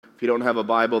If you don't have a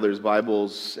Bible, there's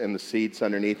Bibles in the seats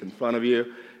underneath in front of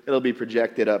you. It'll be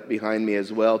projected up behind me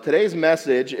as well. Today's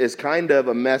message is kind of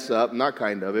a mess up, not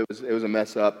kind of, it was a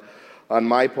mess up on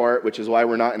my part, which is why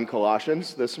we're not in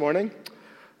Colossians this morning.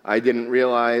 I didn't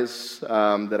realize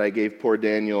that I gave poor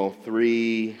Daniel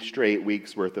 3 straight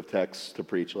weeks worth of text to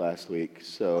preach last week.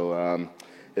 So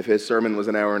if his sermon was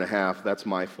an hour and a half, that's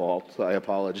my fault. I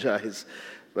apologize.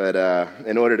 But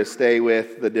in order to stay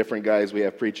with the different guys we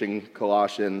have preaching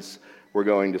Colossians, we're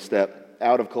going to step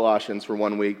out of Colossians for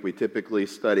 1 week. We typically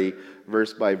study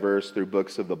verse by verse through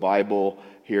books of the Bible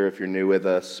here if you're new with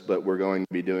us, but we're going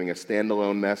to be doing a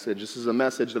standalone message. This is a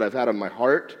message that I've had on my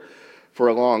heart for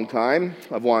a long time.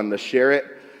 I've wanted to share it,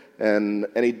 and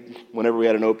whenever we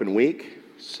had an open week,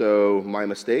 so my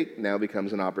mistake now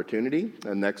becomes an opportunity,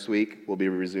 and next week we'll be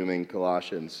resuming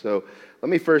Colossians. So let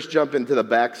me first jump into the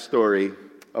backstory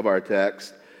of our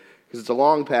text, because it's a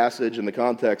long passage and the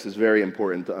context is very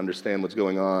important to understand what's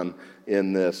going on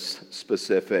in this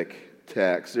specific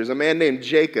text. There's a man named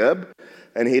Jacob,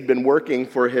 and he'd been working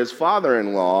for his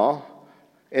father-in-law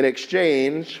in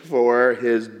exchange for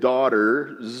his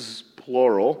daughters,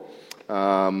 plural,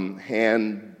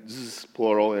 hands,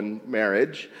 plural, in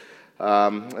marriage.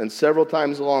 And several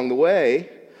times along the way,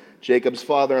 Jacob's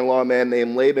father-in-law, a man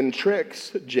named Laban,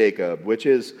 tricks Jacob, which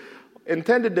is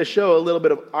intended to show a little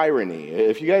bit of irony.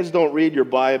 If you guys don't read your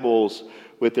Bibles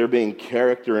with there being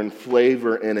character and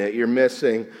flavor in it, you're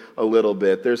missing a little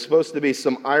bit. There's supposed to be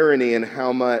some irony in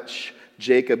how much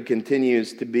Jacob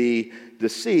continues to be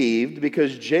deceived,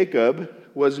 because Jacob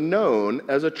was known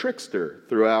as a trickster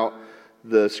throughout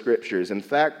the scriptures. In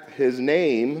fact, his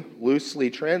name, loosely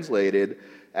translated,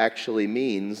 actually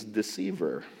means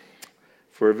deceiver.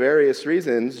 For various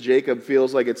reasons, Jacob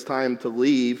feels like it's time to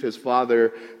leave his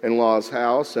father-in-law's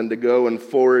house and to go and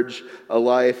forge a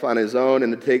life on his own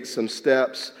and to take some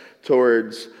steps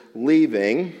towards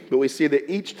leaving. But we see that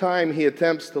each time he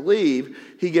attempts to leave,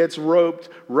 he gets roped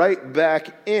right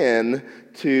back in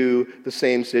to the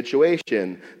same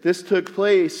situation. This took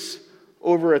place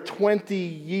over a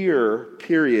 20-year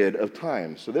period of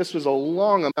time. So this was a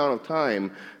long amount of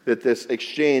time that this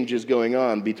exchange is going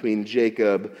on between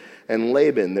Jacob and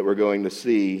Laban that we're going to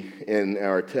see in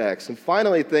our text. And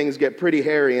finally, things get pretty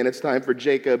hairy, and it's time for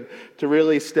Jacob to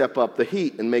really step up the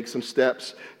heat and make some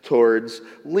steps towards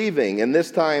leaving. And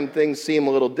this time, things seem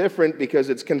a little different because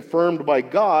it's confirmed by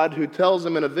God, who tells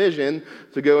him in a vision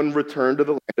to go and return to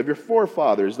the land of your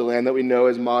forefathers, the land that we know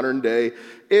as modern-day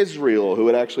Israel, who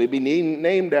would actually be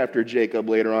named after Jacob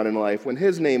later on in life when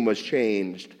his name was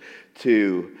changed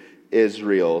to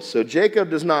Israel. So Jacob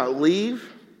does not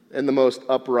leave in the most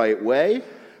upright way.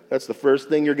 That's the first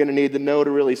thing you're going to need to know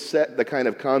to really set the kind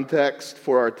of context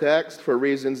for our text, for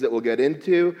reasons that we'll get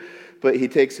into. But he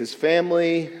takes his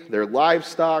family, their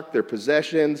livestock, their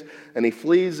possessions, and he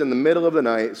flees in the middle of the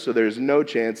night, so there's no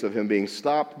chance of him being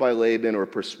stopped by Laban or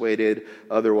persuaded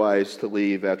otherwise to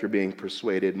leave after being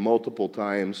persuaded multiple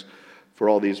times. For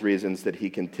all these reasons that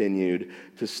he continued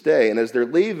to stay. And as they're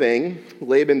leaving,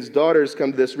 Laban's daughters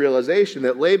come to this realization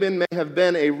that Laban may have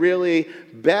been a really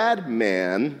bad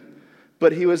man,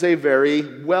 but he was a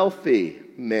very wealthy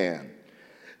man.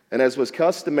 And as was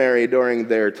customary during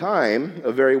their time,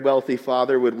 a very wealthy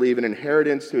father would leave an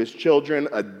inheritance to his children,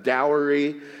 a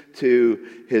dowry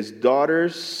to his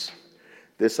daughters.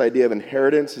 This idea of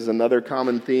inheritance is another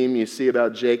common theme you see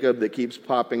about Jacob that keeps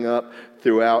popping up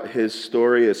throughout his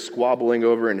story, is squabbling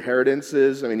over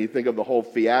inheritances. I mean, you think of the whole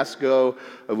fiasco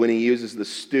of when he uses the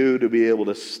stew to be able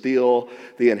to steal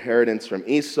the inheritance from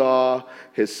Esau.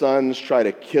 His sons try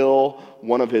to kill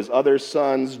one of his other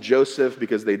sons, Joseph,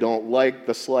 because they don't like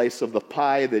the slice of the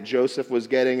pie that Joseph was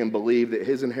getting and believe that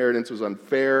his inheritance was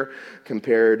unfair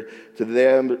compared to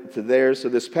theirs. So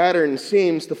this pattern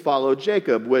seems to follow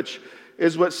Jacob, which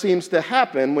is what seems to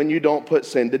happen when you don't put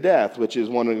sin to death, which is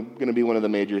going to be one of the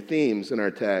major themes in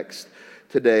our text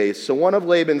today. So one of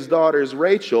Laban's daughters,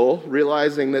 Rachel,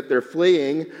 realizing that they're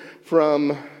fleeing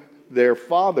from their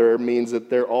father means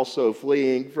that they're also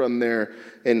fleeing from their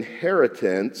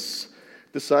inheritance,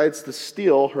 decides to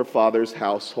steal her father's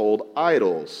household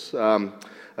idols.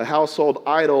 A household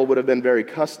idol would have been very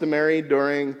customary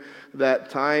during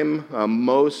that time.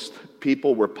 Most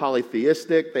people were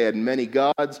polytheistic. They had many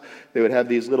gods. They would have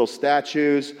these little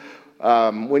statues.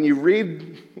 When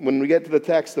we get to the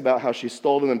text about how she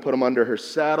stole them and put them under her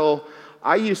saddle,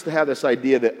 I used to have this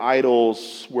idea that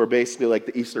idols were basically like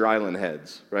the Easter Island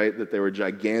heads, right? That they were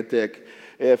gigantic.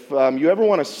 If you ever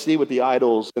want to see what the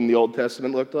idols in the Old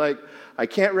Testament looked like, I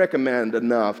can't recommend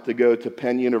enough to go to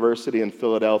Penn University in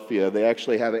Philadelphia. They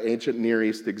actually have an ancient Near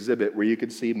East exhibit where you can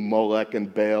see Molech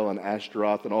and Baal and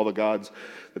Ashtaroth and all the gods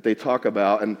that they talk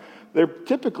about. And they're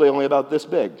typically only about this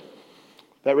big.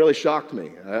 That really shocked me.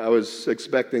 I was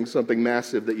expecting something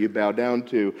massive that you bow down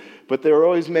to, but they were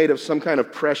always made of some kind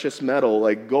of precious metal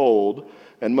like gold,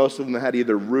 and most of them had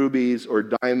either rubies or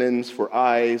diamonds for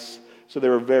eyes, so they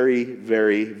were very,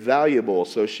 very valuable.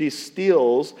 So she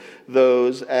steals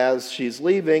those as she's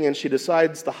leaving, and she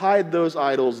decides to hide those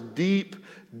idols deep,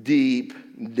 deep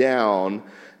down.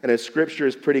 And as Scripture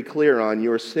is pretty clear on,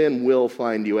 your sin will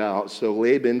find you out. So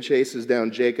Laban chases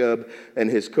down Jacob and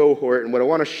his cohort. And what I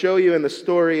want to show you in the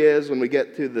story is, when we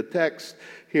get to the text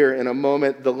here in a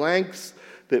moment, the lengths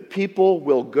that people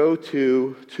will go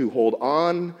to hold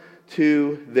on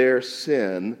to their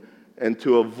sin and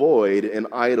to avoid an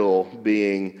idol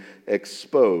being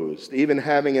exposed. Even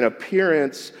having an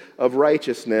appearance of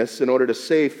righteousness in order to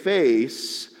save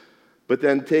face, but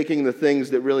then taking the things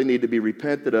that really need to be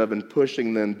repented of and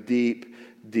pushing them deep,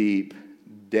 deep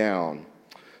down.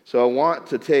 So I want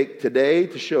to take today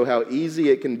to show how easy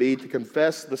it can be to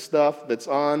confess the stuff that's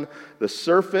on the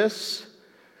surface,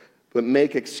 but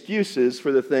make excuses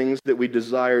for the things that we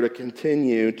desire to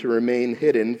continue to remain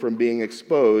hidden from being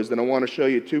exposed. And I want to show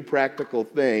you two practical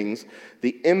things: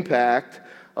 the impact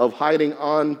of hiding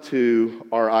onto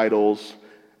our idols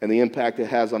and the impact it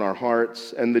has on our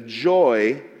hearts, and the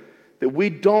joy that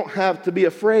we don't have to be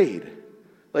afraid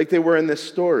like they were in this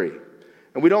story.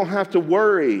 And we don't have to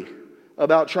worry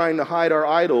about trying to hide our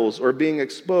idols or being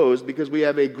exposed, because we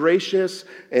have a gracious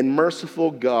and merciful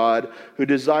God who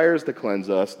desires to cleanse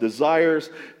us,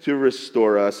 desires to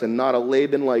restore us, and not a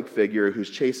Laban-like figure who's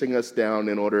chasing us down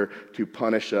in order to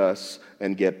punish us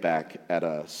and get back at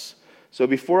us. So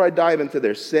before I dive into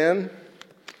their sin,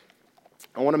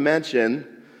 I want to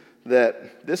mention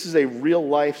that this is a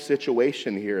real-life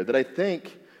situation here that I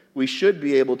think we should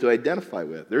be able to identify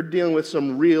with. They're dealing with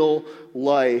some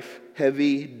real-life,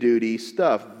 heavy-duty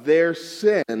stuff. Their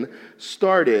sin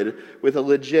started with a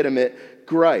legitimate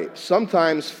gripe.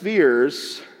 Sometimes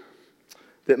fears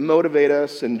that motivate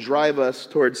us and drive us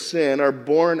towards sin are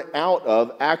born out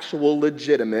of actual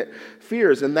legitimate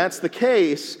fears, and that's the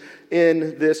case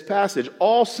in this passage.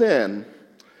 All sin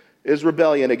is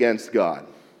rebellion against God.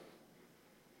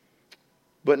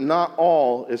 But not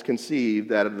all is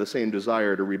conceived out of the same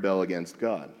desire to rebel against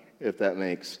God, if that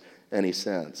makes any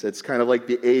sense. It's kind of like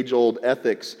the age-old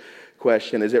ethics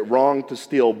question: is it wrong to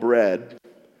steal bread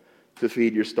to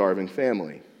feed your starving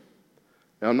family?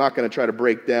 Now, I'm not going to try to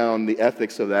break down the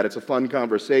ethics of that. It's a fun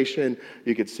conversation.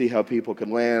 You could see how people could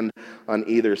land on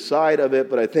either side of it,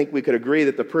 but I think we could agree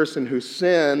that the person who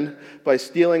sinned by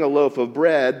stealing a loaf of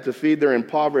bread to feed their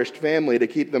impoverished family to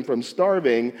keep them from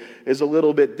starving is a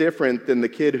little bit different than the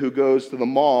kid who goes to the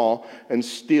mall and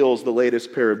steals the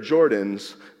latest pair of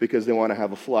Jordans because they want to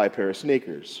have a fly pair of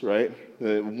sneakers, right?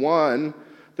 One,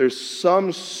 there's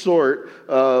some sort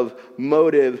of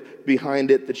motive behind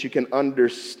it that you can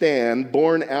understand,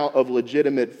 born out of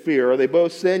legitimate fear. Are they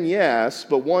both sin? Yes,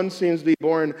 but one seems to be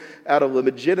born out of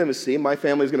legitimacy. My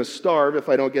family's going to starve if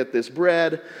I don't get this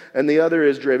bread. And the other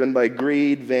is driven by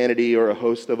greed, vanity, or a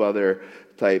host of other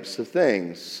types of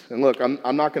things. And look,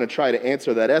 I'm not going to try to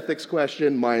answer that ethics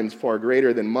question. Mine's far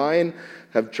greater than mine.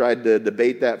 I've tried to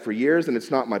debate that for years, and it's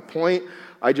not my point.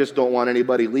 I just don't want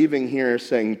anybody leaving here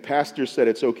saying, Pastor said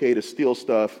it's okay to steal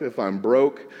stuff if I'm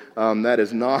broke. That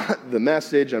is not the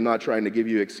message. I'm not trying to give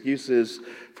you excuses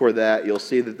for that. You'll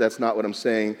see that that's not what I'm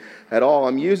saying at all.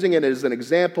 I'm using it as an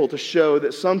example to show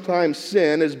that sometimes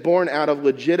sin is born out of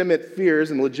legitimate fears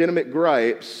and legitimate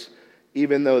gripes,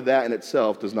 even though that in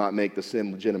itself does not make the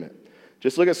sin legitimate.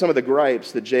 Just look at some of the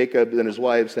gripes that Jacob and his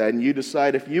wives had, and you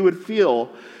decide if you would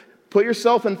put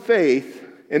yourself in faith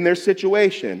in their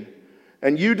situation,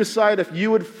 and you decide if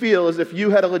you would feel as if you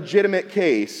had a legitimate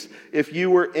case if you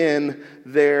were in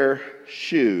their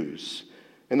shoes.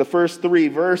 In the first 3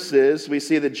 verses, we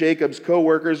see that Jacob's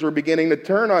co-workers were beginning to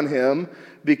turn on him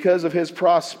because of his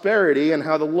prosperity and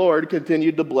how the Lord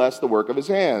continued to bless the work of his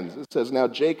hands. It says, now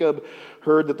Jacob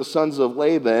heard that the sons of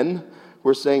Laban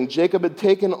were saying, Jacob had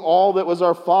taken all that was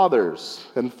our father's,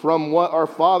 and from what our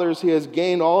father's he has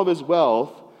gained all of his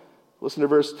wealth. Listen to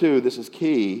verse 2, this is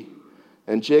key.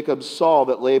 And Jacob saw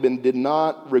that Laban did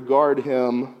not regard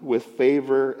him with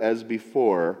favor as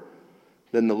before.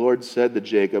 Then the Lord said to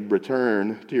Jacob,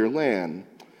 return to your land,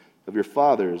 of your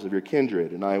fathers, of your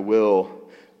kindred, and I will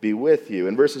be with you.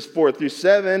 In verses 4 through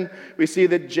 7, we see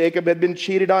that Jacob had been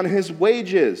cheated on his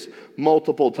wages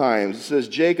multiple times. It says,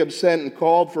 Jacob sent and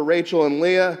called for Rachel and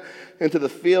Leah into the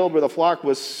field where the flock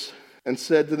was, and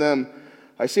said to them,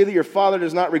 I see that your father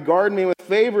does not regard me with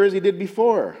favor as he did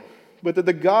before, but that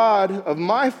the God of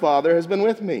my father has been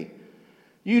with me.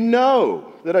 You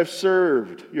know that I've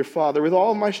served your father with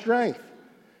all of my strength.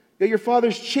 Yet your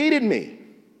father's cheated me,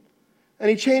 and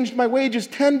he changed my wages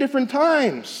 10 different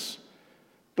times.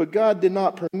 But God did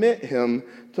not permit him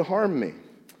to harm me.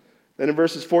 Then in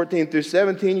verses 14 through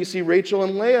 17, you see Rachel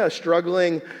and Leah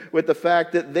struggling with the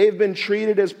fact that they've been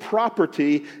treated as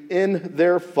property in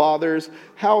their father's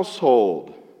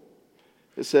household.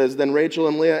 It says, Then Rachel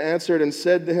and Leah answered and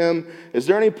said to him, Is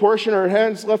there any portion or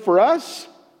inheritance left for us?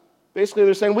 Basically,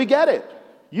 they're saying, we get it.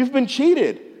 You've been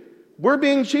cheated. We're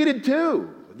being cheated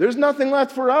too. There's nothing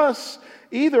left for us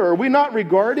either. Are we not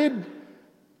regarded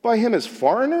by him as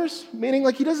foreigners? Meaning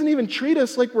like he doesn't even treat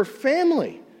us like we're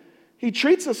family. He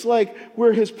treats us like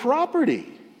we're his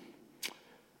property.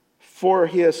 For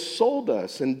he has sold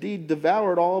us, indeed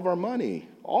devoured all of our money.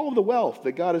 All of the wealth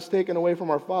that God has taken away from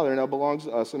our father now belongs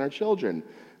to us and our children.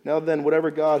 Now then,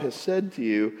 whatever God has said to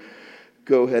you,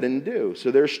 go ahead and do. So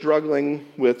they're struggling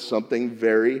with something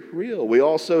very real. We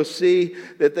also see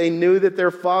that they knew that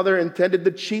their father intended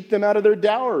to cheat them out of their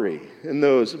dowry in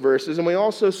those verses. And we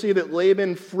also see that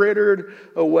Laban frittered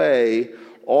away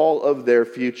all of their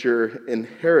future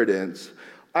inheritance.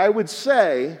 I would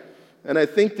say, and I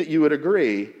think that you would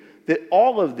agree, that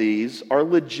all of these are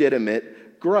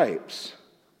legitimate gripes.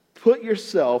 Put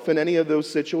yourself in any of those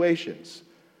situations.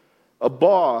 A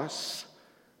boss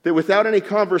that without any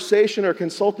conversation or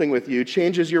consulting with you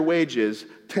changes your wages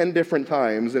 10 different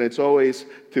times, and it's always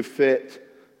to fit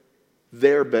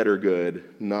their better good,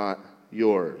 not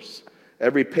yours.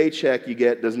 Every paycheck you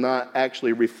get does not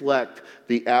actually reflect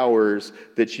the hours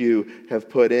that you have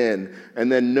put in.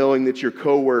 And then knowing that your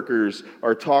coworkers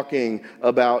are talking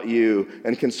about you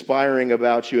and conspiring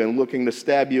about you and looking to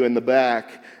stab you in the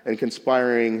back and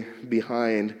conspiring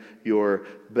behind your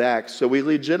back. So we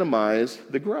legitimize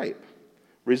the gripe,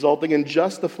 resulting in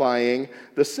justifying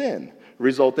the sin,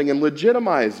 resulting in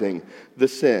legitimizing the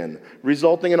sin,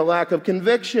 resulting in a lack of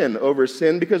conviction over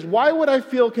sin, because why would I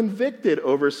feel convicted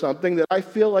over something that I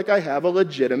feel like I have a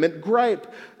legitimate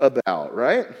gripe about,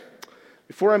 right?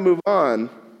 Before I move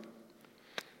on,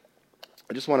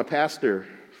 I just want to pastor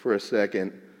for a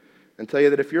second and tell you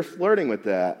that if you're flirting with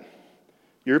that,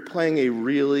 you're playing a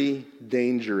really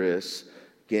dangerous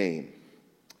game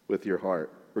with your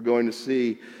heart. We're going to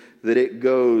see that it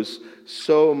goes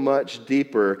so much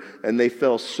deeper, and they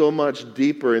fell so much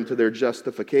deeper into their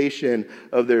justification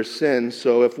of their sin.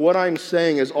 So if what I'm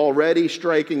saying is already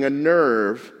striking a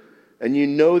nerve, and you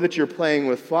know that you're playing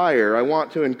with fire, I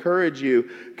want to encourage you,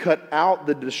 cut out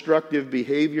the destructive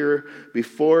behavior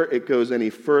before it goes any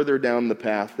further down the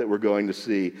path that we're going to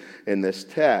see in this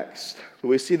text.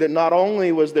 We see that not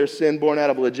only was their sin born out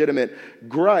of legitimate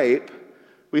gripe,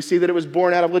 we see that it was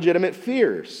born out of legitimate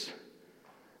fears.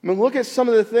 I mean, look at some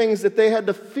of the things that they had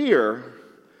to fear.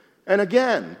 And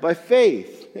again, by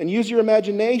faith, and use your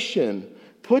imagination,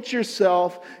 put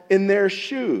yourself in their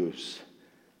shoes.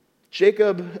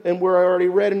 Jacob, and we're already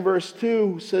read in verse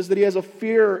 2, says that he has a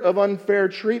fear of unfair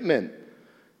treatment.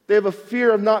 They have a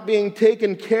fear of not being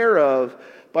taken care of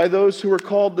by those who are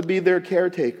called to be their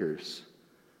caretakers.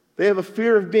 They have a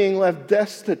fear of being left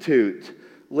destitute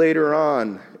later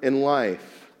on in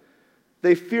life.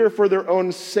 They fear for their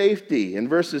own safety. In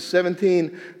verses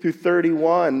 17 through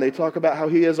 31, they talk about how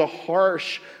he is a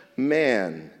harsh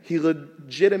man. He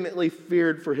legitimately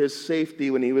feared for his safety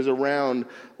when he was around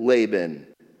Laban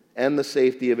and the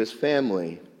safety of his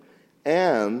family.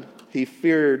 And he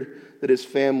feared that his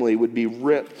family would be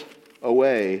ripped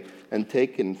away and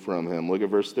taken from him. Look at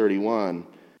verse 31.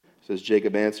 It says,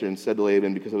 Jacob answered and said to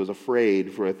Laban, because I was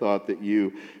afraid, for I thought that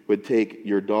you would take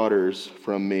your daughters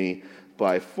from me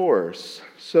by force.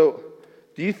 So,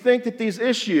 do you think that these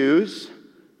issues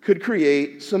could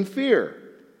create some fear?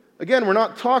 Again, we're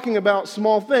not talking about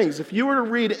small things. If you were to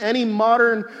read any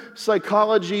modern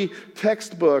psychology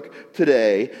textbook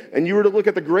today, and you were to look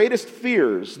at the greatest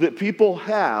fears that people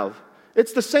have,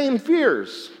 it's the same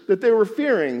fears that they were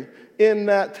fearing in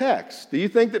that text. Do you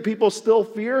think that people still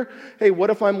fear, hey,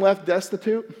 what if I'm left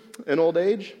destitute in old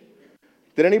age?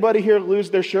 Did anybody here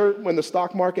lose their shirt when the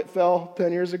stock market fell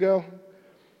 10 years ago?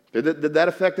 Did that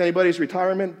affect anybody's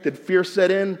retirement? Did fear set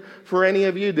in for any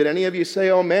of you? Did any of you say,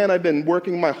 oh man, I've been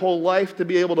working my whole life to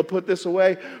be able to put this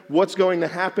away? What's going to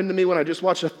happen to me when I just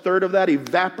watch a third of that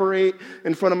evaporate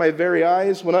in front of my very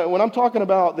eyes? When I'm talking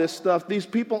about this stuff, these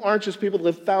people aren't just people that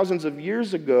lived thousands of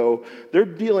years ago. They're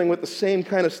dealing with the same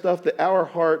kind of stuff that our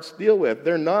hearts deal with.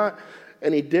 They're not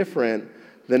any different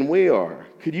than we are.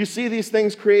 Could you see these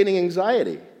things creating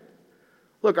anxiety?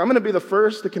 Look, I'm going to be the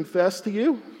first to confess to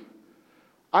you,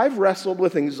 I've wrestled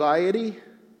with anxiety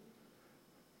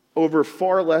over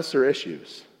far lesser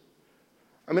issues.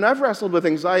 I've wrestled with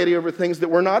anxiety over things that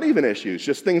were not even issues,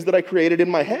 just things that I created in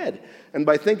my head. And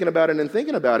by thinking about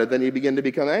it, then you begin to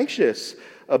become anxious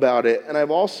about it. And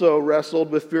I've also wrestled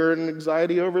with fear and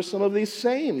anxiety over some of these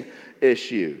same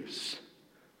issues.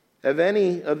 Have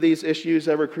any of these issues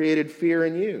ever created fear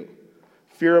in you?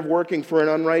 Fear of working for an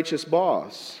unrighteous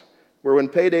boss, where when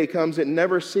payday comes, it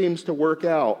never seems to work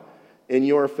out in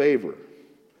your favor,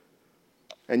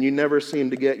 and you never seem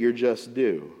to get your just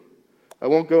due. I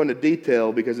won't go into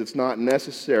detail because it's not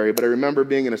necessary, but I remember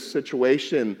being in a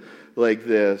situation like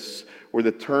this where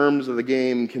the terms of the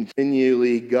game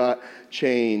continually got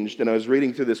changed, and I was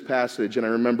reading through this passage, and I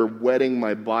remember wetting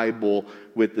my Bible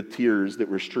with the tears that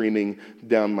were streaming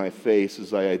down my face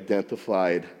as I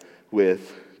identified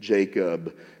with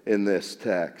Jacob in this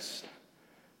text.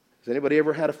 Has anybody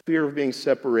ever had a fear of being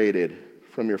separated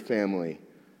from your family?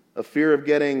 A fear of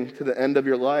getting to the end of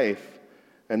your life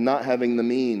and not having the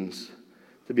means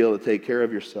to be able to take care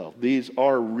of yourself? These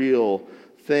are real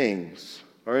things.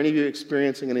 Are any of you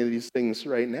experiencing any of these things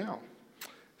right now?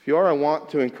 If you are, I want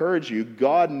to encourage you.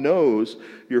 God knows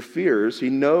your fears. He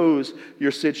knows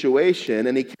your situation,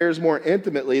 and He cares more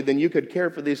intimately than you could care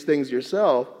for these things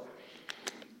yourself.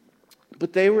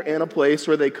 But they were in a place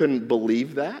where they couldn't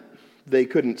believe that. They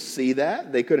couldn't see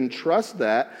that. They couldn't trust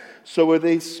that. So where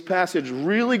this passage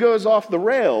really goes off the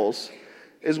rails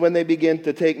is when they begin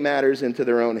to take matters into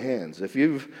their own hands. If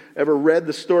you've ever read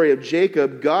the story of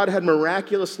Jacob, God had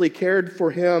miraculously cared for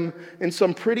him in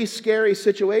some pretty scary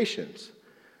situations.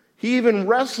 He even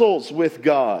wrestles with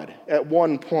God at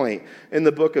one point in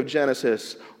the book of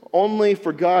Genesis, only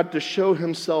for God to show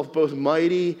Himself both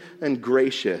mighty and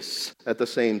gracious at the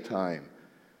same time.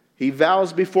 He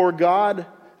vows before God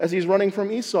as he's running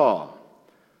from Esau,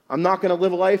 I'm not going to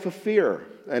live a life of fear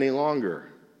any longer.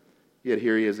 Yet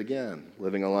here he is again,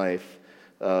 living a life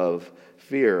of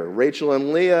fear. Rachel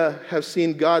and Leah have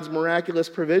seen God's miraculous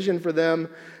provision for them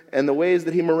and the ways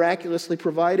that He miraculously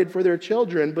provided for their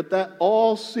children, but that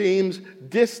all seems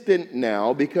distant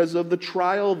now because of the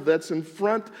trial that's in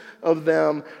front of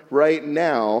them right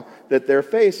now that they're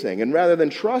facing. And rather than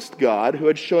trust God, who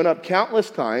had shown up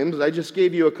countless times, I just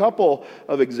gave you a couple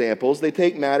of examples, they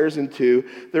take matters into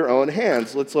their own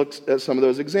hands. Let's look at some of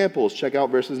those examples. Check out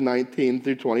verses 19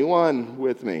 through 21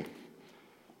 with me.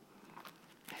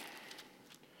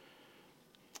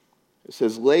 It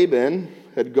says, Laban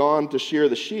had gone to shear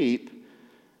the sheep,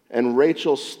 and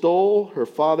Rachel stole her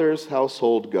father's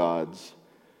household gods.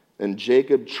 And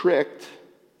Jacob tricked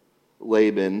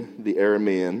Laban, the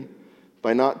Aramean,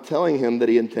 by not telling him that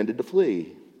he intended to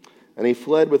flee. And he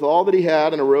fled with all that he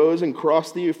had and arose and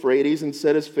crossed the Euphrates and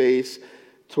set his face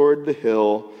toward the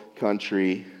hill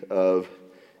country of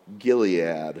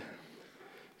Gilead.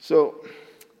 So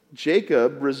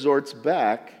Jacob resorts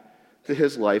back to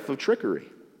his life of trickery.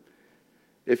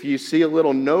 If you see a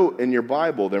little note in your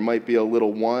Bible, there might be a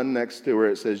little one next to where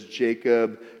it says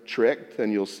Jacob tricked,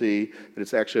 and you'll see that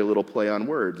it's actually a little play on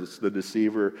words. It's the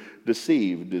deceiver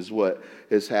deceived is what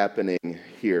is happening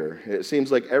here. It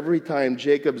seems like every time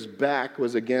Jacob's back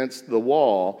was against the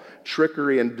wall,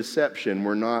 trickery and deception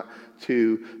were not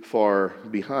too far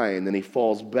behind, and he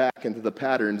falls back into the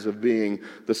patterns of being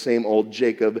the same old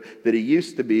Jacob that he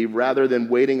used to be. Rather than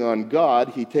waiting on God,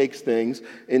 he takes things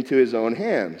into his own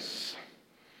hands.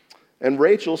 And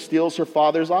Rachel steals her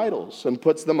father's idols and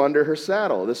puts them under her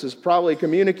saddle. This is probably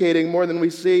communicating more than we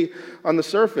see on the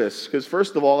surface. Because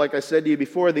first of all, like I said to you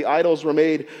before, the idols were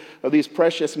made of these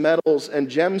precious metals and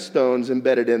gemstones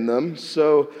embedded in them.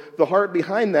 So the heart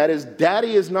behind that is,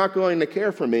 Daddy is not going to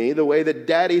care for me the way that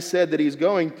Daddy said that He's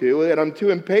going to. And I'm too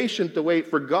impatient to wait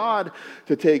for God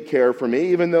to take care for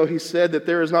me, even though He said that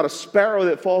there is not a sparrow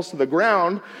that falls to the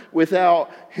ground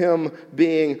without Him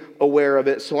being aware of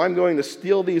it. So I'm going to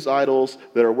steal these idols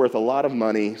that are worth a lot of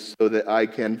money so that I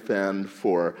can fend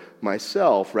for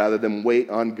myself. Rather than wait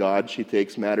on God, she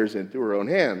takes matters into her own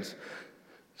hands.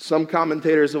 Some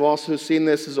commentators have also seen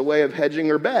this as a way of hedging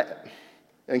her bet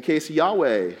in case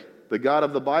Yahweh, the God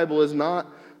of the Bible, is not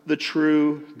the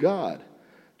true God.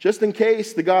 Just in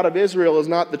case the God of Israel is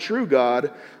not the true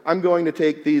God, I'm going to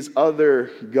take these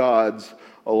other gods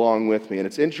along with me. And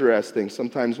it's interesting,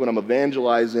 sometimes when I'm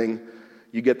evangelizing,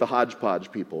 you get the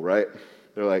hodgepodge people, right?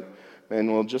 They're like,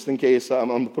 man, well, just in case, I'm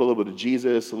going to put a little bit of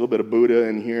Jesus, a little bit of Buddha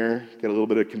in here, get a little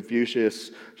bit of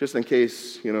Confucius, just in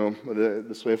case,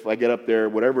 this way if I get up there,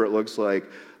 whatever it looks like,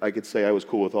 I could say I was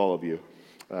cool with all of you.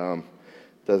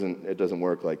 It doesn't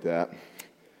work like that.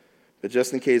 But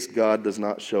just in case God does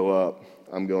not show up,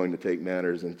 I'm going to take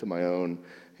matters into my own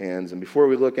hands. And before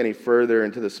we look any further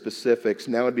into the specifics,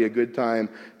 now would be a good time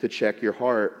to check your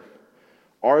heart.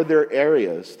 Are there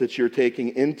areas that you're taking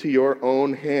into your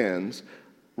own hands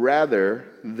rather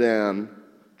than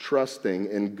trusting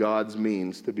in God's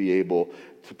means to be able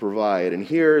to provide? And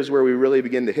here's where we really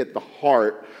begin to hit the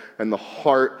heart, and the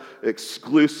heart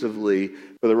exclusively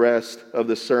for the rest of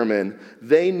the sermon.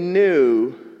 They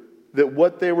knew that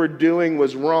what they were doing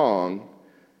was wrong,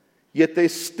 yet they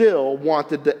still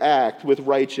wanted to act with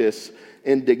righteous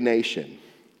indignation.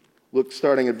 Look,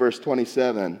 starting at verse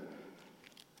 27,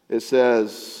 it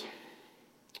says,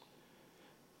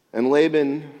 "And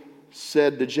Laban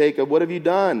said to Jacob, 'What have you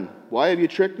done? Why have you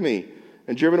tricked me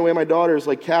and driven away my daughters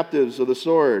like captives of the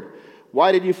sword?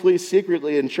 Why did you flee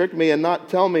secretly and trick me and not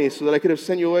tell me, so that I could have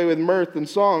sent you away with mirth and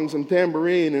songs and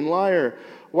tambourine and lyre?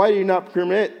 Why do you not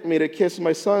permit me to kiss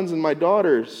my sons and my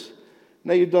daughters?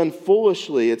 Now you've done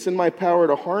foolishly. It's in my power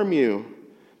to harm you.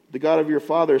 The God of your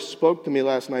father spoke to me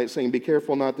last night, saying, be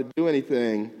careful not to do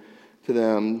anything to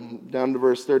them.'" Down to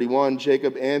verse 31,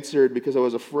 Jacob answered, "Because I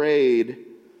was afraid."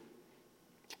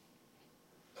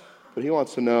 But he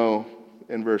wants to know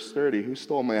in verse 30, who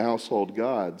stole my household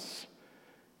gods?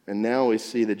 And now we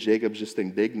see that Jacob's just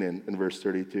indignant in verse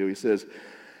 32. He says,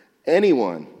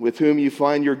 "Anyone with whom you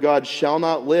find your God shall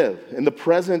not live. In the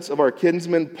presence of our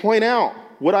kinsmen, point out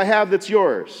what I have that's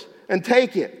yours, and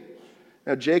take it."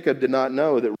 Now Jacob did not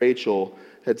know that Rachel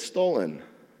had stolen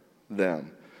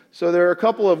them. So there are a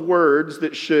couple of words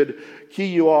that should key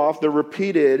you off. They're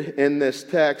repeated in this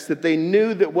text, that they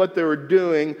knew that what they were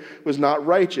doing was not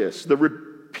righteous. The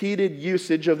repeated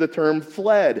usage of the term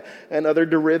fled and other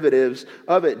derivatives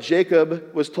of it.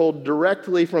 Jacob was told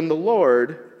directly from the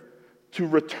Lord to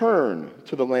return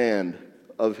to the land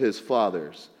of his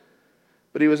fathers.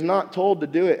 But he was not told to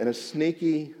do it in a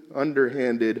sneaky,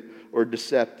 underhanded, or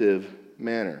deceptive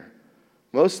manner.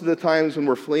 Most of the times when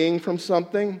we're fleeing from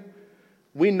something,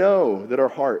 we know that our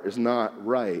heart is not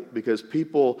right, because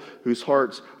people whose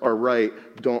hearts are right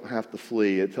don't have to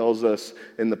flee. It tells us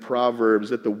in the Proverbs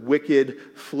that the wicked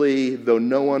flee though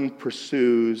no one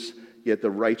pursues, yet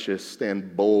the righteous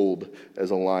stand bold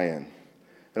as a lion.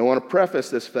 And I want to preface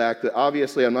this fact that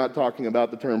obviously I'm not talking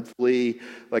about the term flee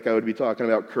like I would be talking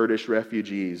about Kurdish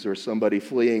refugees or somebody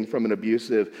fleeing from an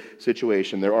abusive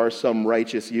situation. There are some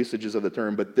righteous usages of the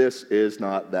term, but this is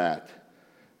not that.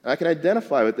 I can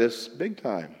identify with this big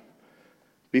time.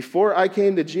 Before I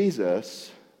came to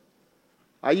Jesus,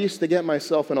 I used to get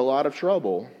myself in a lot of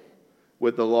trouble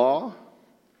with the law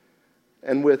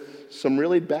and with some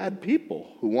really bad people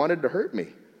who wanted to hurt me.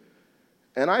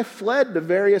 And I fled to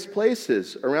various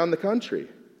places around the country.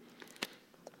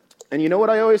 And you know what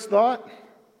I always thought?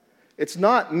 It's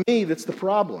not me that's the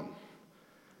problem.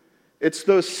 It's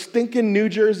those stinking New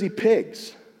Jersey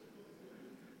pigs.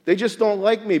 They just don't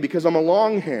like me because I'm a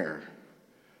long hair.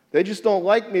 They just don't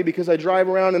like me because I drive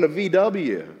around in a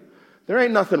VW. There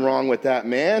ain't nothing wrong with that,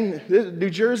 man. New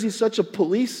Jersey's such a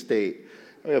police state.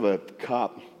 We have a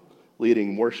cop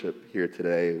leading worship here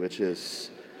today, which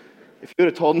is, if you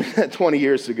would have told me that 20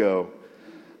 years ago,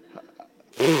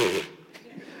 I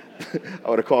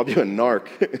would have called you a narc.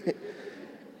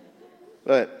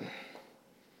 But,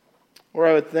 or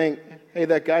I would think, hey,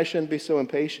 that guy shouldn't be so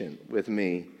impatient with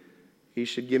me. He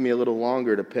should give me a little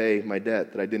longer to pay my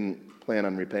debt that I didn't plan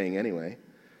on repaying anyway.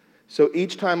 So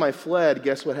each time I fled,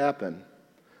 guess what happened?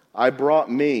 I brought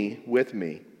me with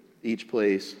me each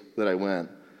place that I went.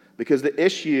 Because the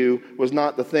issue was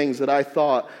not the things that I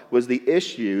thought was the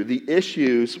issue. The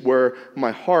issues were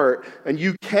my heart. And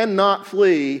you cannot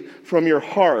flee from your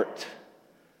heart,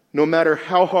 no matter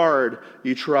how hard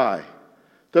you try.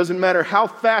 Doesn't matter how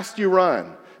fast you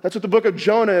run. That's what the book of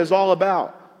Jonah is all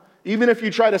about. Even if you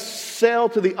try to sail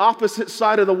to the opposite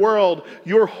side of the world,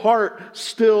 your heart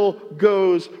still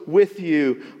goes with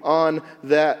you on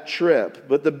that trip.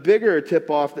 But the bigger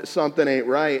tip-off that something ain't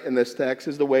right in this text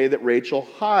is the way that Rachel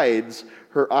hides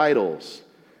her idols.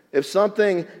 If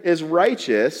something is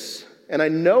righteous, and I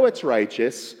know it's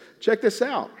righteous, check this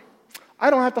out. I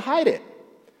don't have to hide it.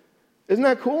 Isn't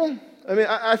that cool? I mean,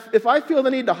 if I feel the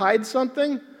need to hide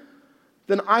something,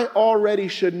 then I already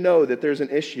should know that there's an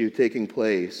issue taking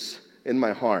place in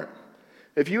my heart.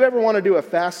 If you ever want to do a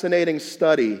fascinating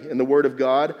study in the Word of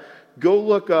God, go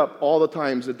look up all the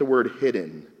times that the word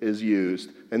hidden is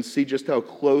used and see just how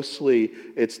closely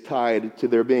it's tied to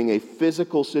there being a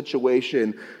physical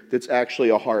situation that's actually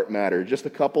a heart matter. Just a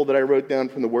couple that I wrote down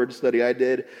from the word study I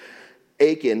did.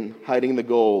 Achan hiding the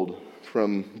gold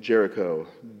from Jericho.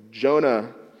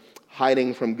 Jonah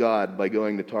hiding from God by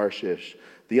going to Tarshish.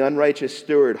 The unrighteous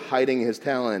steward hiding his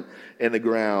talent in the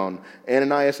ground.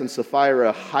 Ananias and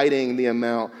Sapphira hiding the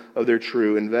amount of their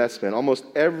true investment. Almost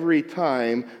every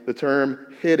time the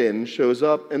term hidden shows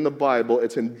up in the Bible,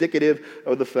 it's indicative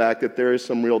of the fact that there is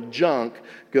some real junk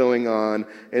going on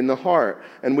in the heart.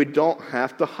 And we don't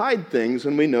have to hide things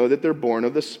when we know that they're born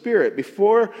of the Spirit.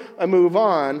 Before I move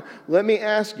on, let me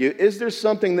ask you, is there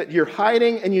something that you're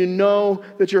hiding and you know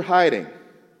that you're hiding?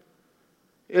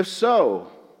 If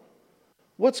so,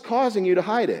 what's causing you to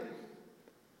hide it?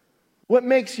 What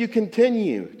makes you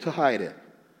continue to hide it?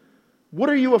 What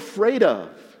are you afraid of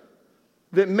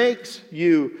that makes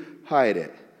you hide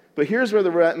it? But here's where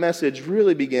the message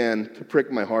really began to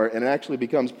prick my heart, and it actually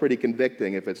becomes pretty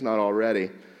convicting if it's not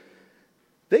already.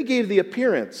 They gave the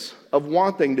appearance of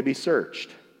wanting to be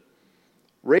searched.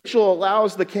 Rachel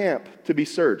allows the camp to be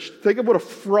searched. Think of what a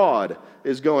fraud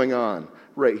is going on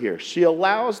right here. She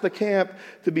allows the camp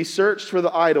to be searched for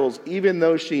the idols, even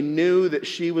though she knew that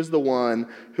she was the one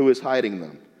who was hiding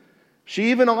them.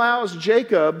 She even allows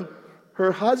Jacob,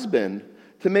 her husband,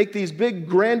 to make these big,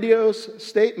 grandiose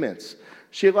statements.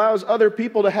 She allows other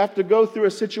people to have to go through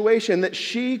a situation that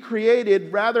she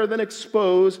created rather than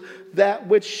expose that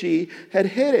which she had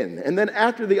hidden. And then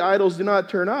after the idols do not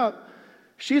turn up,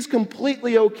 she's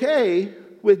completely okay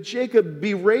with Jacob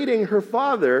berating her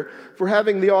father for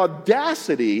having the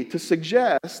audacity to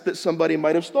suggest that somebody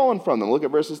might have stolen from them. Look at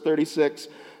verses 36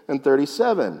 and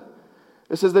 37.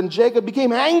 It says, then Jacob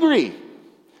became angry,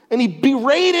 and he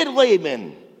berated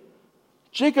Laban.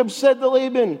 Jacob said to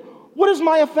Laban, what is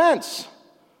my offense?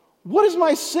 What is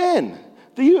my sin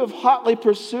that you have hotly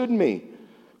pursued me?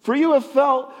 For you have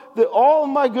felt that all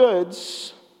of my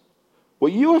goods,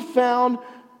 what you have found,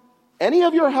 any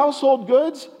of your household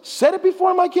goods, set it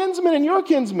before my kinsmen and your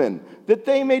kinsmen, that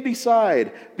they may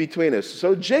decide between us.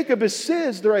 So Jacob is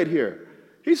sizzed right here.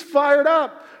 He's fired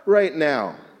up right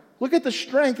now. Look at the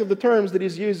strength of the terms that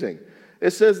he's using. It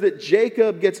says that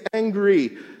Jacob gets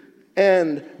angry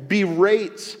and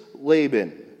berates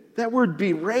Laban. That word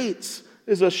berates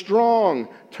is a strong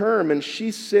term, and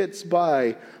she sits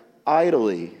by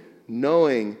idly,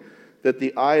 knowing that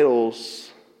the idols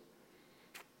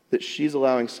that she's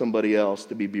allowing somebody else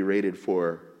to be berated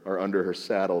for are under her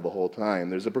saddle the whole time.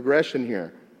 There's a progression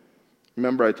here.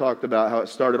 Remember, I talked about how it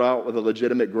started out with a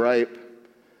legitimate gripe.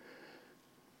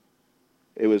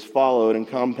 It was followed and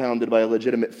compounded by a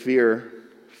legitimate fear.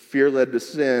 Fear led to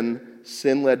sin.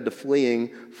 Sin led to fleeing.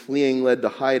 Fleeing led to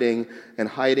hiding. And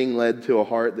hiding led to a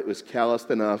heart that was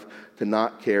calloused enough to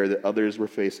not care that others were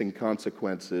facing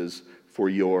consequences for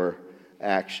your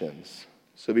actions.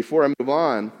 So before I move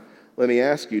on, let me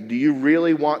ask you, do you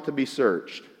really want to be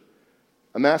searched?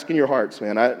 I'm asking your hearts,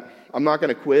 man. I'm not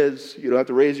going to quiz. You don't have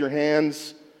to raise your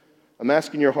hands. I'm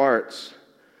asking your hearts.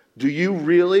 Do you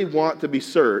really want to be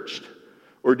searched,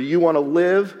 or do you want to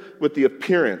live with the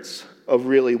appearance of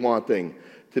really wanting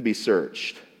to be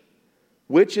searched?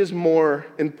 Which is more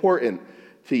important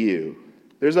to you?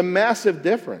 There's a massive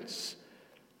difference.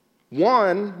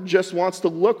 One just wants to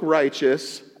look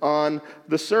righteous on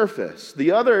the surface.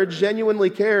 The other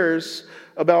genuinely cares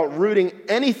about rooting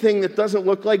anything that doesn't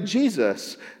look like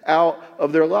Jesus out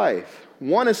of their life.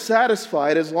 One is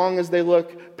satisfied as long as they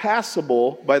look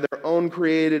passable by their own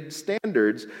created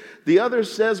standards. The other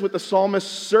says with the psalmist,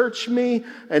 search me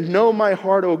and know my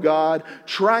heart, O God.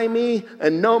 Try me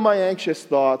and know my anxious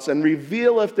thoughts, and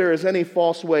reveal if there is any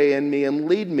false way in me, and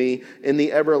lead me in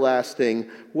the everlasting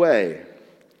way.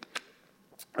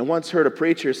 I once heard a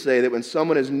preacher say that when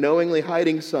someone is knowingly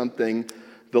hiding something,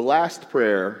 the last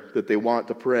prayer that they want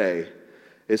to pray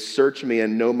is, search me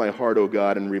and know my heart, O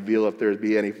God, and reveal if there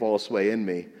be any false way in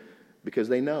me, because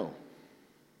they know.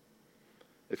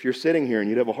 If you're sitting here and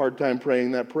you'd have a hard time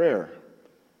praying that prayer,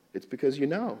 it's because you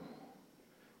know.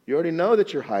 You already know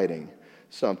that you're hiding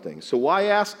something. So why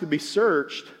ask to be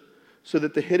searched so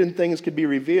that the hidden things could be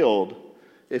revealed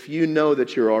if you know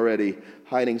that you're already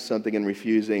hiding something and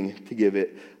refusing to give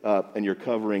it up, and you're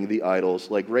covering the idols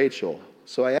like Rachel?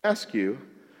 So I ask you,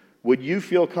 would you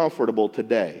feel comfortable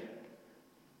today?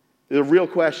 It's a real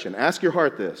question. Ask your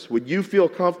heart this. Would you feel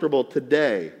comfortable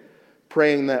today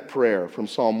praying that prayer from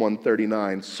Psalm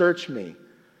 139? Search me.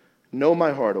 Know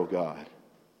my heart, O God.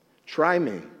 Try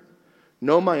me.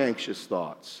 Know my anxious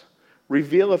thoughts.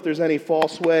 Reveal if there's any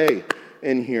false way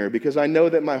in here, because I know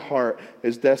that my heart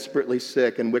is desperately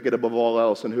sick and wicked above all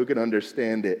else, and who can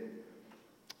understand it?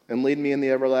 And lead me in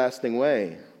the everlasting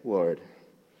way, Lord.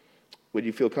 Would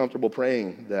you feel comfortable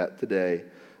praying that today?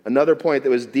 Another point that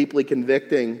was deeply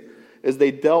convicting is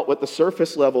they dealt with the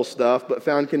surface level stuff, but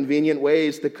found convenient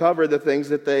ways to cover the things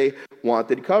that they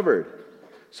wanted covered.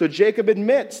 So Jacob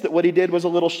admits that what he did was a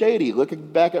little shady. Look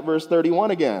back at verse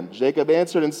 31 again. Jacob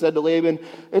answered and said to Laban,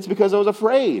 "It's because I was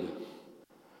afraid,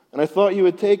 and I thought you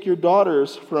would take your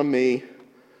daughters from me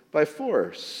by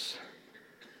force."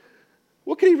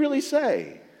 What could he really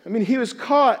say? I mean, he was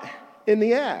caught in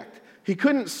the act. He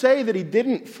couldn't say that he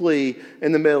didn't flee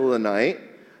in the middle of the night.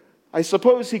 I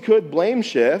suppose he could blame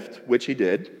shift, which he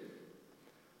did.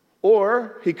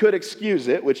 Or he could excuse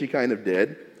it, which he kind of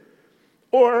did.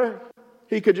 Or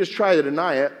he could just try to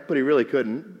deny it, but he really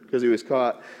couldn't because he was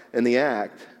caught in the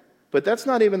act. But that's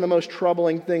not even the most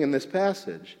troubling thing in this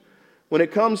passage. When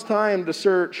it comes time to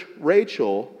search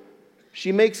Rachel,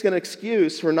 she makes an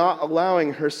excuse for not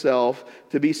allowing herself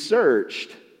to be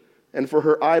searched and for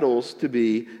her idols to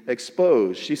be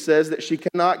exposed. She says that she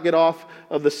cannot get off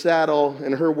of the saddle,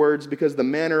 in her words, because the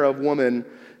manner of woman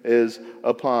is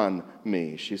upon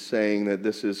me. She's saying that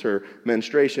this is her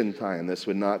menstruation time. This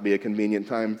would not be a convenient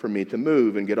time for me to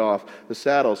move and get off the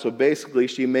saddle. So basically,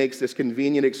 she makes this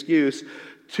convenient excuse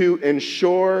to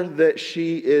ensure that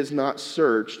she is not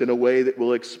searched in a way that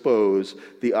will expose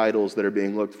the idols that are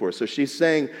being looked for. So she's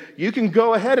saying, you can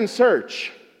go ahead and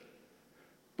search,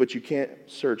 but you can't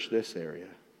search this area.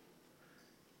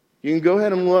 You can go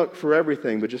ahead and look for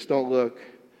everything, but just don't look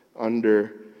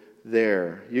under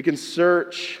there. You can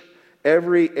search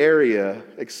every area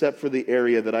except for the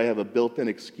area that I have a built-in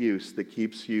excuse that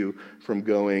keeps you from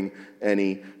going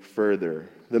any further.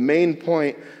 The main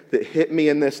point that hit me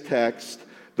in this text,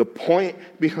 the point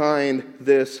behind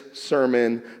this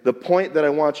sermon, the point that I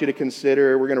want you to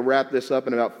consider, we're going to wrap this up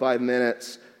in about 5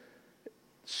 minutes.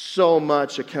 So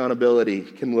much accountability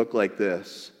can look like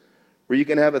this, where you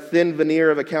can have a thin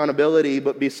veneer of accountability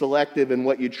but be selective in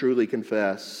what you truly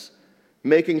confess,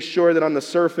 making sure that on the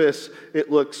surface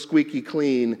it looks squeaky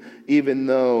clean, even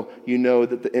though you know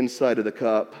that the inside of the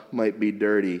cup might be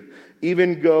dirty,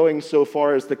 even going so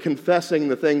far as to confessing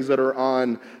the things that are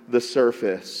on the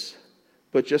surface.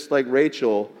 But just like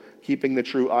Rachel, keeping the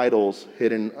true idols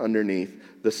hidden underneath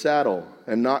the saddle,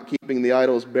 and not keeping the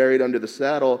idols buried under the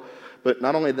saddle, but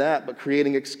not only that, but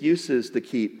creating excuses to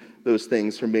keep those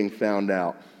things from being found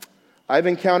out. I've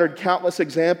encountered countless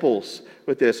examples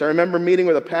with this. I remember meeting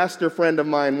with a pastor friend of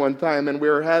mine one time, and we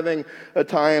were having a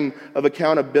time of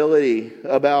accountability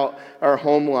about our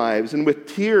home lives. And with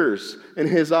tears in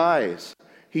his eyes,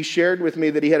 he shared with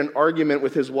me that he had an argument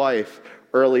with his wife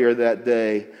earlier that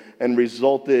day and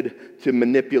resulted to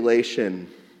manipulation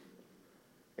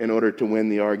in order to win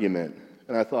the argument.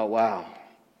 And I thought, wow,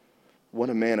 what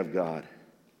a man of God.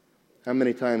 How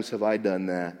many times have I done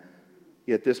that?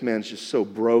 Yet this man's just so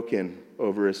broken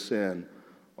over his sin,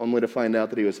 only to find out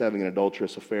that he was having an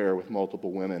adulterous affair with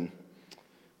multiple women.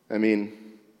 I mean,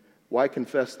 why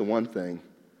confess the one thing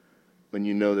when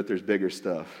you know that there's bigger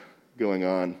stuff going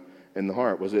on in the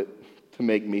heart? Was it to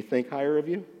make me think higher of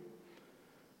you?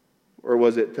 Or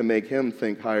was it to make him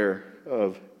think higher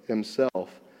of himself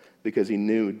because he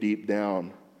knew deep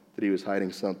down that he was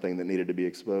hiding something that needed to be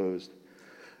exposed?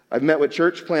 I've met with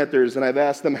church planters and I've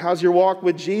asked them, how's your walk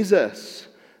with Jesus?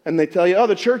 And they tell you, oh,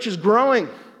 the church is growing.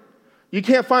 You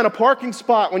can't find a parking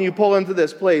spot when you pull into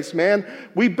this place, man.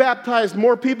 We baptized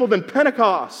more people than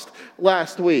Pentecost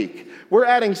last week. We're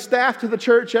adding staff to the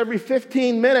church every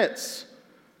 15 minutes.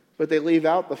 But they leave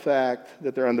out the fact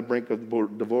that they're on the brink of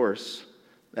divorce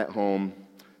at home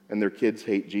and their kids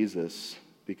hate Jesus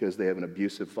because they have an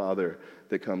abusive father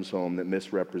that comes home that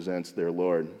misrepresents their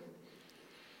Lord.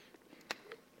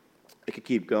 I could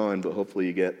keep going, but hopefully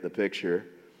you get the picture.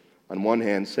 On one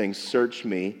hand, saying, search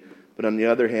me, but on the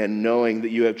other hand, knowing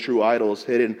that you have true idols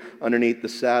hidden underneath the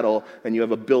saddle, and you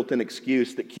have a built-in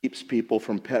excuse that keeps people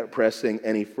from pressing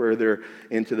any further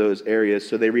into those areas.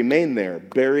 So they remain there,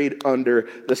 buried under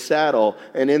the saddle,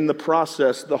 and in the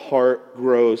process, the heart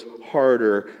grows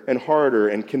harder and harder,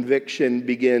 and conviction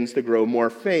begins to grow more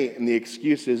faint, and the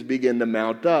excuses begin to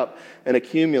mount up and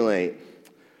accumulate.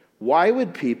 Why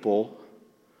would people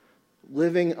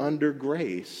living under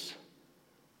grace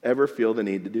ever feel the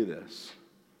need to do this?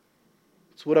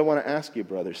 It's what I want to ask you,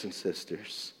 brothers and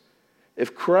sisters.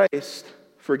 If Christ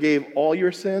forgave all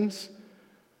your sins,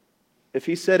 if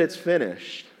he said it's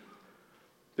finished,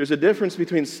 there's a difference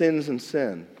between sins and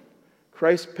sin.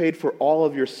 Christ paid for all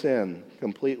of your sin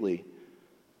completely.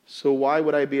 So why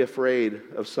would I be afraid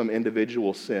of some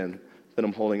individual sin that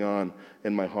I'm holding on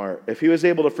in my heart? If he was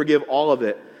able to forgive all of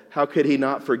it, how could he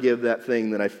not forgive that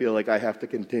thing that I feel like I have to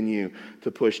continue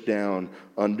to push down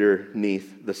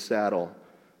underneath the saddle?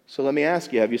 So let me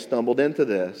ask you, have you stumbled into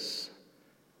this?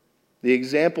 The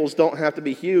examples don't have to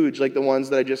be huge like the ones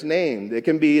that I just named. It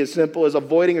can be as simple as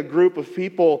avoiding a group of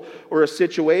people or a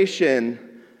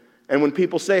situation. And when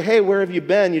people say, hey, where have you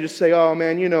been? You just say, oh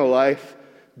man, you know life.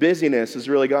 Busyness has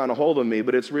really gotten a hold of me,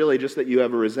 but it's really just that you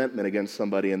have a resentment against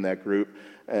somebody in that group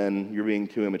and you're being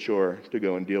too immature to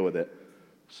go and deal with it.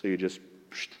 So you just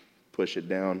push it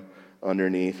down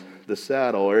underneath the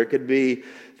saddle. Or it could be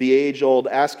the age-old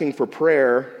asking for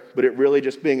prayer, but it really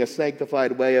just being a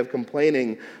sanctified way of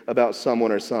complaining about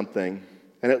someone or something.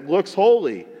 And it looks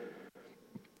holy.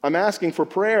 I'm asking for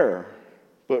prayer,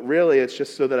 but really it's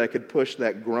just so that I could push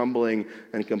that grumbling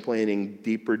and complaining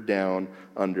deeper down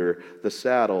under the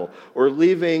saddle. Or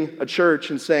leaving a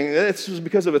church and saying, this was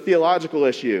because of a theological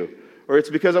issue, or it's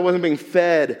because I wasn't being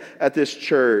fed at this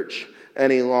church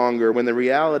any longer, when the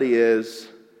reality is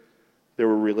there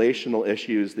were relational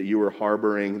issues that you were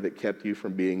harboring that kept you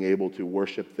from being able to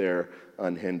worship there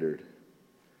unhindered.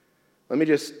 Let me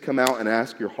just come out and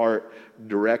ask your heart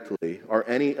directly. Are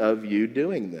any of you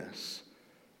doing this?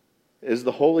 Is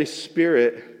the Holy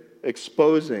Spirit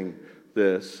exposing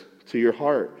this to your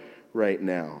heart right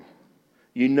now?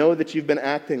 You know that you've been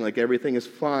acting like everything is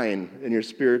fine in your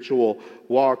spiritual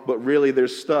walk, but really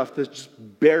there's stuff that's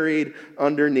just buried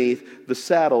underneath the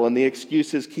saddle, and the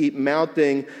excuses keep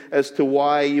mounting as to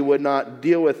why you would not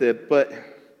deal with it, but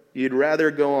you'd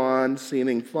rather go on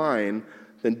seeming fine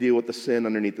than deal with the sin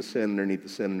underneath the sin, underneath the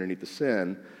sin, underneath the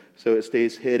sin, so it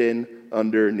stays hidden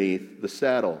underneath the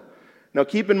saddle. Now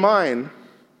keep in mind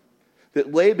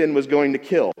that Laban was going to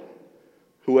kill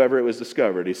whoever it was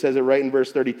discovered. He says it right in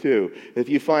verse 32. If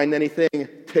you find anything,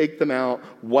 take them out,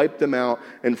 wipe them out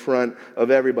in front of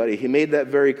everybody. He made that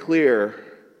very clear.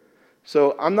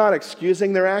 So I'm not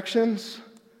excusing their actions,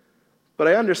 but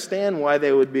I understand why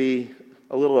they would be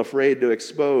a little afraid to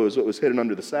expose what was hidden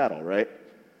under the saddle, right?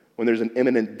 When there's an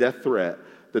imminent death threat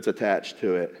that's attached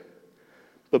to it.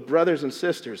 But brothers and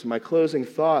sisters, my closing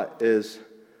thought is,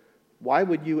 why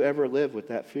would you ever live with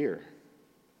that fear?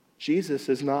 Jesus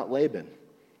is not Laban.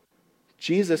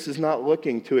 Jesus is not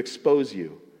looking to expose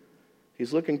you.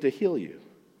 He's looking to heal you.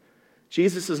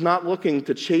 Jesus is not looking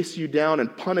to chase you down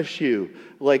and punish you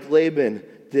like Laban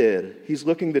did. He's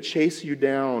looking to chase you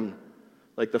down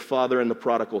like the father and the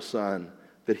prodigal son,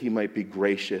 that he might be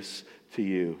gracious to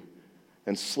you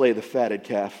and slay the fatted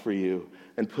calf for you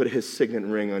and put his signet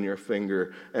ring on your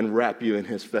finger and wrap you in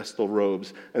his festal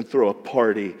robes and throw a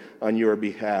party on your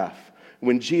behalf.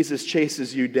 When Jesus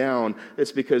chases you down,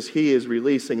 it's because he is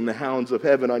releasing the hounds of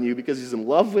heaven on you because he's in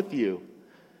love with you.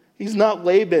 He's not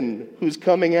Laban who's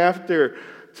coming after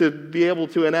to be able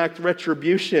to enact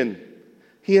retribution.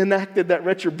 He enacted that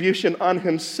retribution on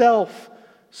himself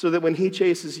so that when he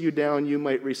chases you down, you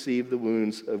might receive the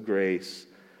wounds of grace.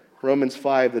 Romans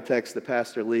 5, the text that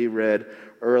Pastor Lee read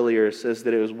earlier, says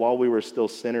that it was while we were still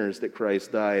sinners that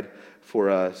Christ died for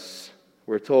us.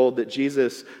 We're told that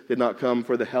Jesus did not come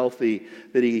for the healthy,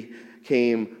 that he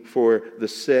came for the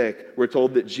sick. We're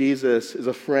told that Jesus is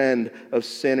a friend of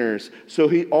sinners. So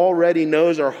he already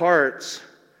knows our hearts.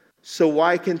 So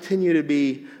why continue to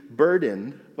be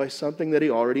burdened by something that he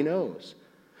already knows?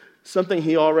 Something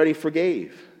he already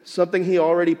forgave. Something he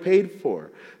already paid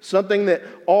for. Something that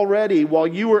already, while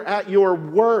you were at your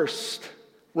worst,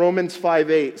 Romans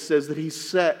 5:8 says that he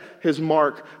set his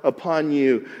mark upon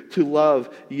you to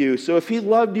love you. So if he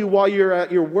loved you while you're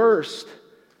at your worst,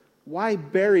 why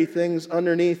bury things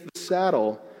underneath the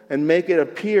saddle and make it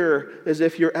appear as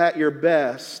if you're at your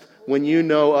best when you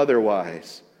know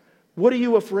otherwise? What are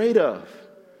you afraid of?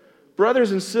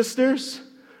 Brothers and sisters,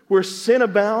 where sin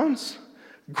abounds,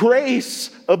 grace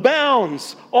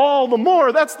abounds all the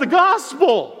more. That's the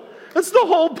gospel. That's the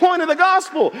whole point of the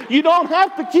gospel. You don't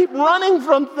have to keep running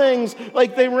from things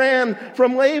like they ran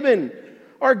from Laban.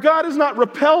 Our God is not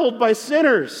repelled by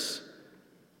sinners.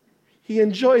 He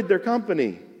enjoyed their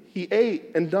company. He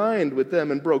ate and dined with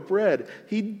them and broke bread.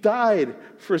 He died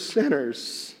for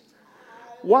sinners.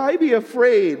 Why be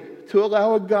afraid to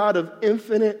allow a God of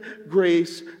infinite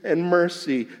grace and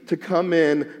mercy to come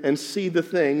in and see the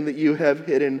thing that you have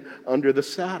hidden under the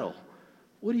saddle?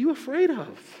 What are you afraid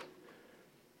of?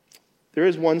 There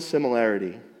is one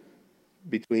similarity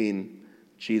between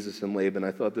Jesus and Laban.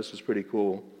 I thought this was pretty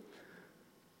cool.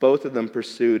 Both of them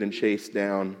pursued and chased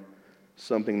down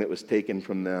something that was taken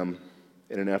from them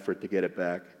in an effort to get it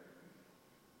back.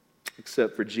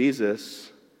 Except for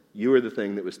Jesus, you were the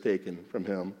thing that was taken from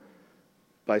him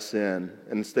by sin.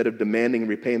 And instead of demanding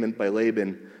repayment by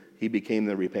Laban, he became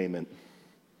the repayment.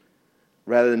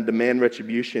 Rather than demand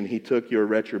retribution, he took your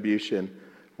retribution.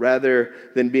 Rather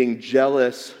than being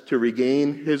jealous to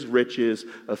regain his riches,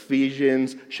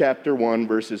 Ephesians chapter 1,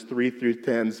 verses 3 through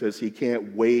 10 says he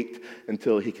can't wait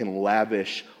until he can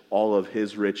lavish all of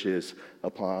his riches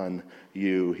upon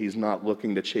you. He's not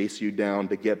looking to chase you down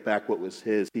to get back what was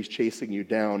his. He's chasing you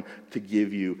down to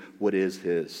give you what is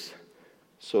his.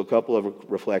 So a couple of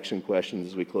reflection questions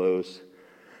as we close.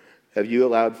 Have you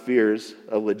allowed fears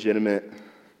of legitimate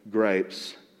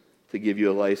gripes to give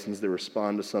you a license to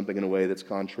respond to something in a way that's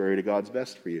contrary to God's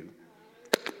best for you?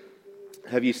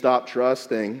 Have you stopped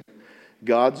trusting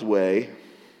God's way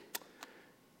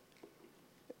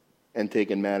and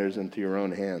taken matters into your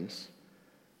own hands?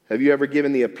 Have you ever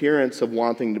given the appearance of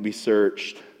wanting to be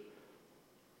searched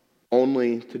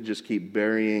only to just keep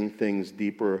burying things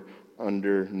deeper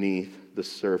underneath the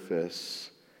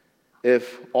surface?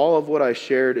 If all of what I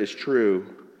shared is true,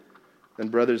 then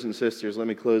brothers and sisters, let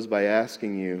me close by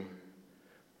asking you,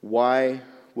 why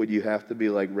would you have to be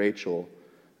like Rachel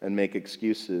and make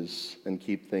excuses and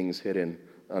keep things hidden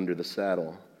under the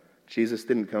saddle? Jesus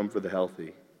didn't come for the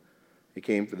healthy. He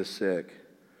came for the sick,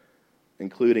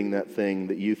 including that thing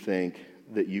that you think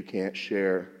that you can't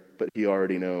share, but he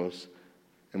already knows,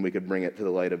 and we could bring it to the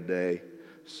light of day.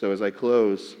 So as I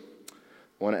close,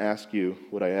 I want to ask you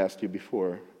what I asked you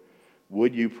before.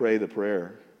 Would you pray the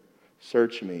prayer?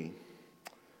 Search me.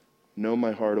 Know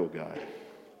my heart, O God.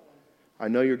 I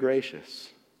know you're gracious.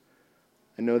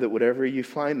 I know that whatever you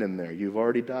find in there, you've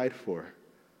already died for.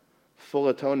 Full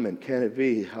atonement, can it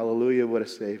be? Hallelujah, what a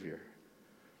Savior.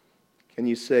 Can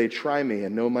you say, try me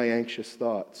and know my anxious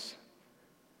thoughts?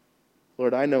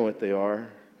 Lord, I know what they are.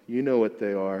 You know what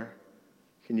they are.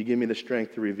 Can you give me the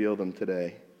strength to reveal them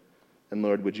today? And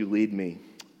Lord, would you lead me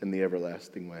in the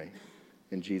everlasting way?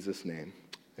 In Jesus' name,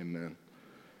 amen.